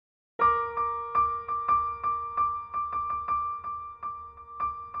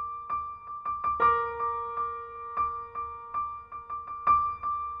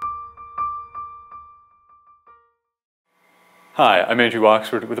Hi, I'm Andrew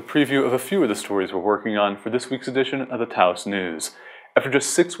Oxford with a preview of a few of the stories we're working on for this week's edition of the Taos News. After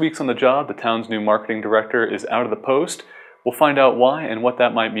just 6 weeks on the job, the town's new marketing director is out of the post. We'll find out why and what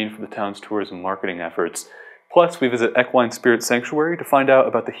that might mean for the town's tourism marketing efforts. Plus, we visit Equine Spirit Sanctuary to find out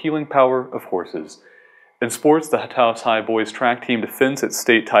about the healing power of horses. In sports, the Taos High boys track team defends its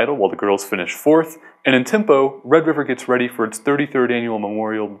state title while the girls finish 4th. And in tempo, Red River gets ready for its 33rd annual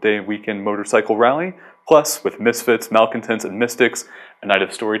Memorial Day weekend motorcycle rally. Plus, with Misfits, Malcontents, and Mystics, a night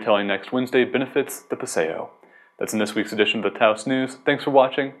of storytelling next Wednesday benefits the Paseo. That's in this week's edition of the Taos News. Thanks for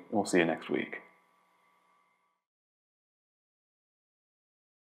watching, and we'll see you next week.